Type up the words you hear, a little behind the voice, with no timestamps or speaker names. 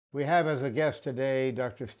We have as a guest today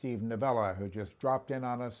Dr. Steve Novella, who just dropped in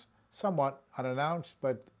on us somewhat unannounced,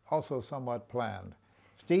 but also somewhat planned.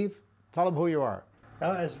 Steve, tell them who you are.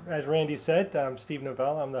 As Randy said, I'm Steve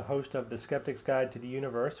Novella. I'm the host of The Skeptic's Guide to the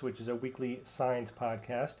Universe, which is a weekly science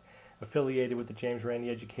podcast affiliated with the James Randi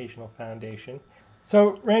Educational Foundation.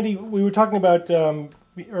 So, Randy, we were talking about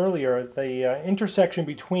earlier the intersection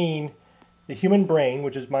between the human brain,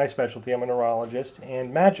 which is my specialty, I'm a neurologist,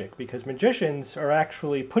 and magic, because magicians are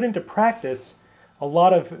actually put into practice a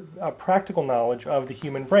lot of practical knowledge of the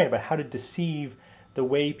human brain about how to deceive the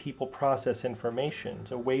way people process information,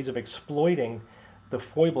 so ways of exploiting the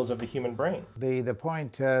foibles of the human brain. The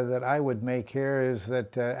point that I would make here is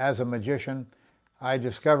that as a magician, I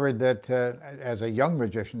discovered that as a young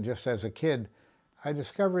magician, just as a kid, I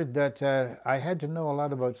discovered that I had to know a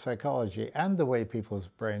lot about psychology and the way people's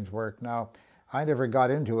brains work. Now, I never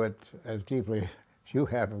got into it as deeply as you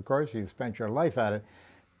have, of course. You spent your life at it.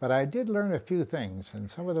 But I did learn a few things, and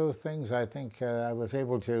some of those things I think I was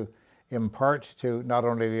able to impart to not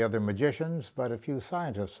only the other magicians, but a few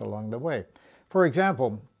scientists along the way. For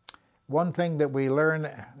example, one thing that we learn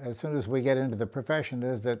as soon as we get into the profession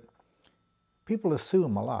is that people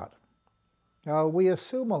assume a lot. Now, we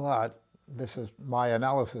assume a lot, this is my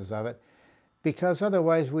analysis of it, because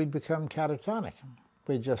otherwise we'd become catatonic.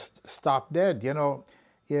 We'd just stop dead. You know,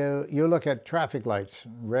 you look at traffic lights.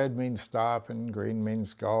 Red means stop, and green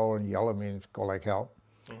means go, and yellow means go like hell.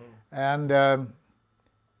 Mm-hmm. And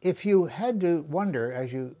if you had to wonder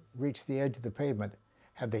as you reach the edge of the pavement,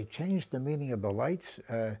 have they changed the meaning of the lights?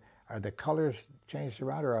 Are the colors changed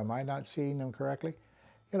around, or am I not seeing them correctly?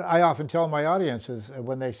 You know, I often tell my audiences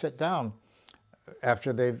when they sit down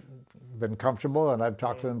after they've been comfortable and I've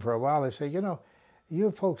talked to them for a while, I say, you know,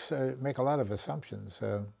 you folks make a lot of assumptions,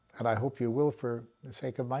 and I hope you will for the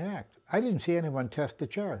sake of my act. I didn't see anyone test the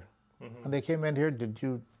chair. Mm-hmm. When they came in here, did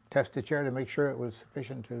you test the chair to make sure it was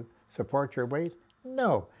sufficient to support your weight?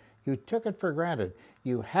 No. You took it for granted.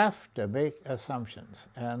 You have to make assumptions.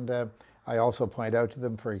 And I also point out to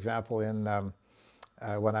them, for example, in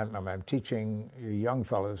when I'm teaching young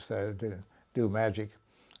fellows to do magic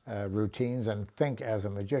routines and think as a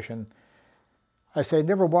magician, I say,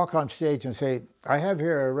 never walk on stage and say, I have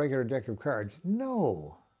here a regular deck of cards.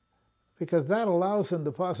 No, because that allows them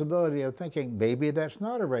the possibility of thinking, maybe that's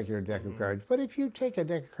not a regular deck of cards. But if you take a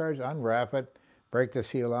deck of cards, unwrap it, break the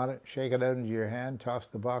seal on it, shake it out into your hand, toss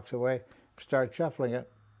the box away, start shuffling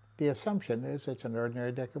it, the assumption is it's an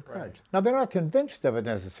ordinary deck of cards. Right. Now, they're not convinced of it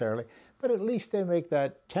necessarily, but at least they make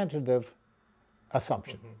that tentative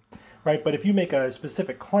assumption. Mm-hmm. Right, but if you make a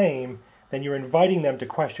specific claim, then you're inviting them to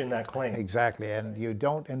question that claim. Exactly, and you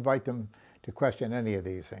don't invite them to question any of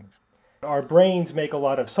these things. Our brains make a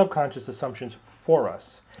lot of subconscious assumptions for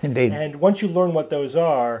us. Indeed. And once you learn what those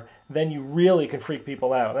are, then you really can freak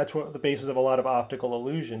people out. That's what the basis of a lot of optical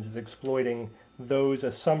illusions is, exploiting those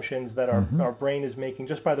assumptions that our brain is making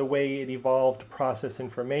just by the way it evolved to process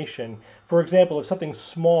information. For example, if something's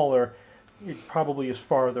smaller, it probably is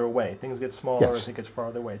farther away. Things get smaller as it gets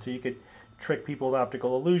farther away. So you could trick people with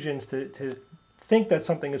optical illusions to think that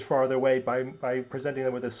something is farther away by presenting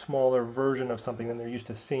them with a smaller version of something than they're used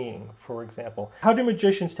to seeing, for example. How do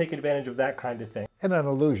magicians take advantage of that kind of thing? In an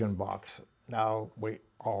illusion box. Now, we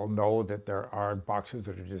all know that there are boxes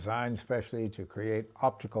that are designed specially to create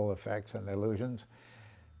optical effects and illusions.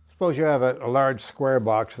 Suppose you have a large square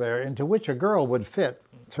box there into which a girl would fit,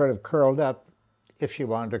 sort of curled up, if she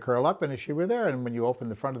wanted to curl up and if she were there. And when you open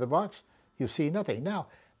the front of the box, you see nothing. Now,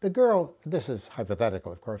 the girl, this is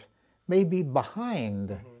hypothetical, of course, may be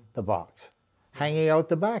behind the box, hanging out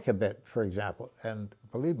the back a bit, for example. And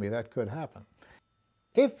believe me, that could happen.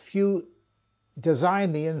 If you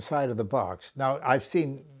design the inside of the box, now I've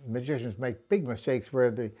seen magicians make big mistakes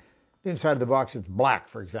where the inside of the box is black,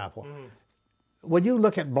 for example. When you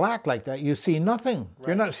look at black like that, you see nothing. Right.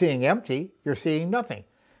 You're not seeing empty, you're seeing nothing.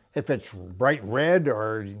 If it's bright red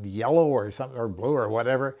or yellow or something, or blue or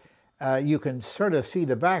whatever, you can sort of see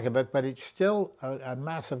the back of it, but it's still a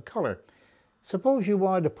mass of color. Suppose you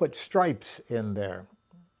wanted to put stripes in there.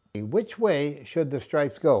 Which way should the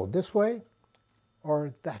stripes go? This way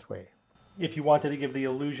or that way? If you wanted to give the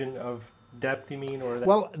illusion of depth, you mean? Or that?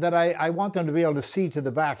 Well, that I want them to be able to see to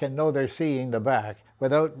the back and know they're seeing the back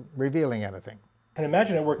without revealing anything. I can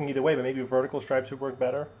imagine it working either way, but maybe vertical stripes would work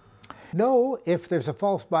better? No, if there's a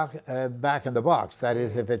false back in the box, that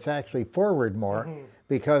is, if it's actually forward more,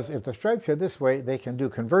 because if the stripes are this way, they can do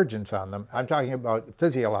convergence on them. I'm talking about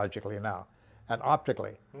physiologically now and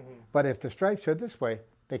optically. But if the stripes are this way,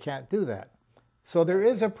 they can't do that. So there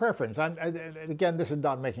is a preference. Again, this is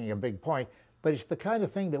not making a big point, but it's the kind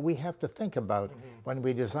of thing that we have to think about when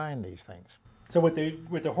we design these things. So with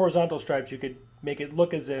the horizontal stripes, you could make it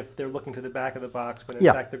look as if they're looking to the back of the box, but in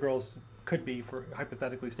Yeah. fact the girls could be, for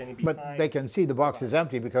hypothetically, standing behind. But they can see the box is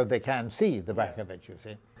empty because they can see the back of it, you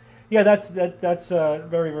see. Yeah, that's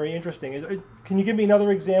very, very interesting. Can you give me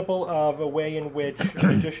another example of a way in which a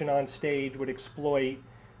magician on stage would exploit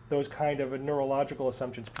those kind of neurological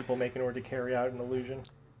assumptions people make in order to carry out an illusion?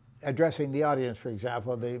 Addressing the audience, for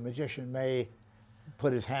example, the magician may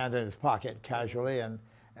put his hand in his pocket casually and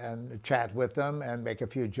chat with them and make a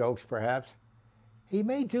few jokes, perhaps. He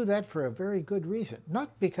may do that for a very good reason,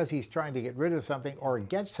 not because he's trying to get rid of something or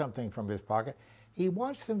get something from his pocket. He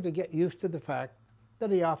wants them to get used to the fact that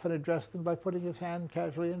he often addressed them by putting his hand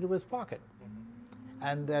casually into his pocket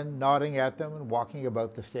and then nodding at them and walking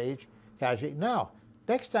about the stage casually. Now,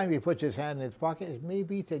 next time he puts his hand in his pocket, it may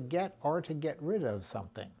be to get rid of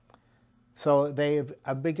something. So they've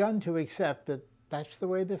begun to accept that that's the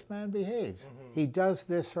way this man behaves. He does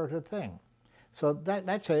this sort of thing. So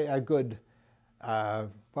that's a good,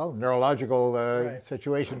 well, neurological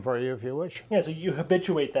situation for you, if you wish. Yeah, so you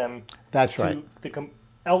habituate them That's to right. the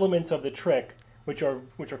elements of the trick, which are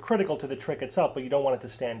critical to the trick itself, but you don't want it to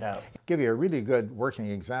stand out. Give you a really good working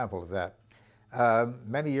example of that.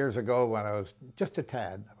 Many years ago, when I was just a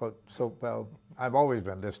tad, well, I've always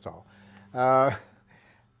been this tall,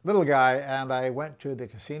 little guy, and I went to the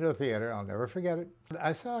Casino Theater. I'll never forget it.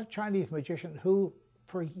 I saw a Chinese magician who,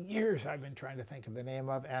 for years, I've been trying to think of the name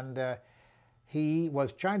of, and he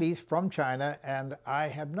was Chinese from China, and I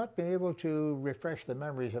have not been able to refresh the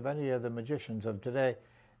memories of any of the magicians of today.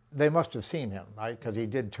 They must have seen him, right? Because he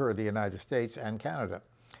did tour the United States and Canada.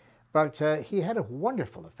 But he had a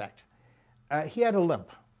wonderful effect. He had a limp,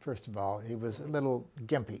 first of all. He was a little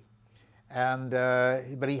gimpy. And,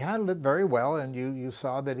 but he handled it very well, and you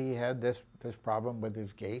saw that he had this problem with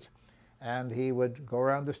his gait. And he would go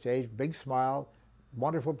around the stage, big smile,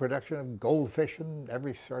 wonderful production of goldfish and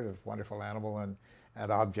every sort of wonderful animal and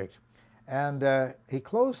object. And he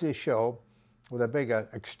closed his show with a big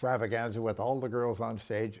extravaganza with all the girls on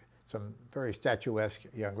stage, some very statuesque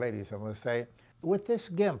young ladies, I must say. With this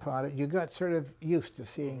gimp on it, you got sort of used to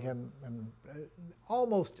seeing him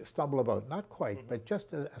almost stumble about, not quite, but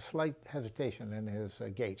just a slight hesitation in his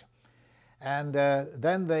gait. And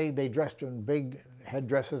then they dressed in big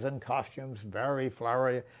headdresses and costumes, very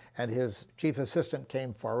flowery, and his chief assistant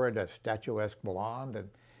came forward, a statuesque blonde,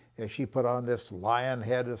 and she put on this lion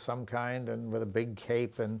head of some kind and with a big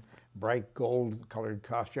cape and bright gold-colored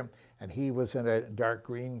costume, and he was in a dark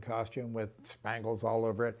green costume with spangles all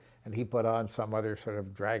over it, and he put on some other sort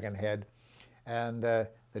of dragon head. And the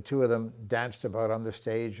two of them danced about on the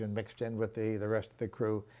stage and mixed in with the rest of the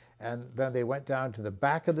crew. And then they went down to the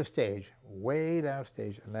back of the stage, way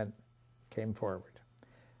downstage, and then came forward.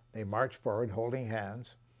 They marched forward holding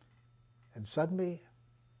hands, and suddenly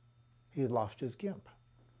he lost his gimp.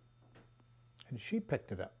 And she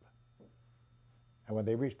picked it up. And when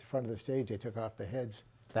they reached the front of the stage, they took off the heads.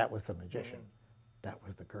 That was the magician. That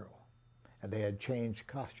was the girl. And they had changed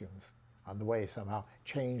costumes on the way somehow,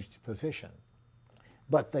 changed position.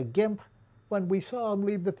 But the gimp, when we saw him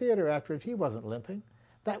leave the theater afterwards, he wasn't limping.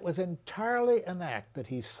 That was entirely an act that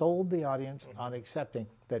he sold the audience on accepting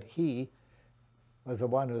that he was the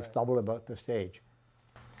one who stumbled about the stage.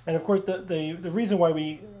 And of course, the reason why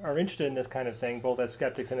we are interested in this kind of thing, both as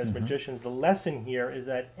skeptics and as magicians, the lesson here is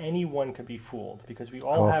that anyone can be fooled, because we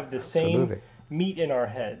all have the same meat in our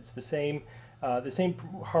heads, the same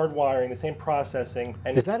hardwiring, the same processing.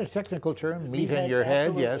 And is that a technical term? Meat in your head?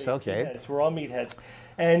 Absolutely. Yes, okay. Meatheads. We're all meatheads.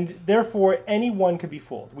 And therefore, anyone could be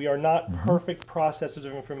fooled. We are not perfect processors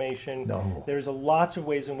of information. No. There's lots of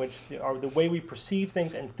ways in which the way we perceive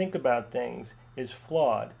things and think about things is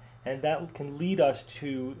flawed. And that can lead us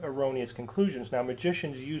to erroneous conclusions. Now,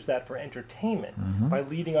 magicians use that for entertainment by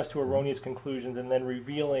leading us to erroneous conclusions and then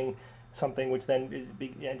revealing something which then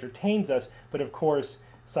entertains us. But of course,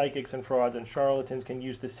 psychics and frauds and charlatans can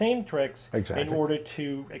use the same tricks in order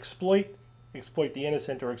to exploit the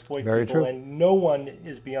innocent or exploit people. And no one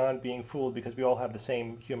is beyond being fooled, because we all have the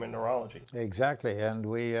same human neurology. Exactly, and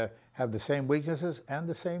we have the same weaknesses and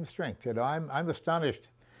the same strength. You know, I'm astonished.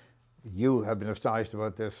 You have been astonished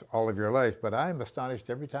about this all of your life, but I'm astonished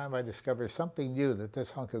every time I discover something new that this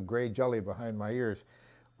hunk of gray jelly behind my ears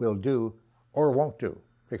will do or won't do,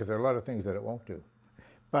 because there are a lot of things that it won't do.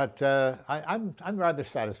 But I'm rather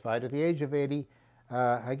satisfied. At the age of 80,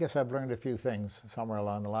 I guess I've learned a few things somewhere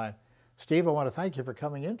along the line. Steve, I want to thank you for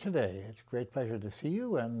coming in today. It's a great pleasure to see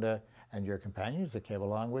you and your companions that came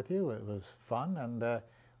along with you. It was fun, and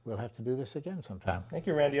we'll have to do this again sometime. Thank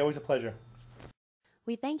you, Randy. Always a pleasure.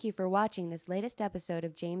 We thank you for watching this latest episode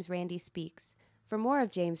of James Randi Speaks. For more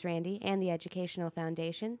of James Randi and the Educational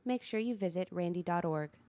Foundation, make sure you visit randi.org.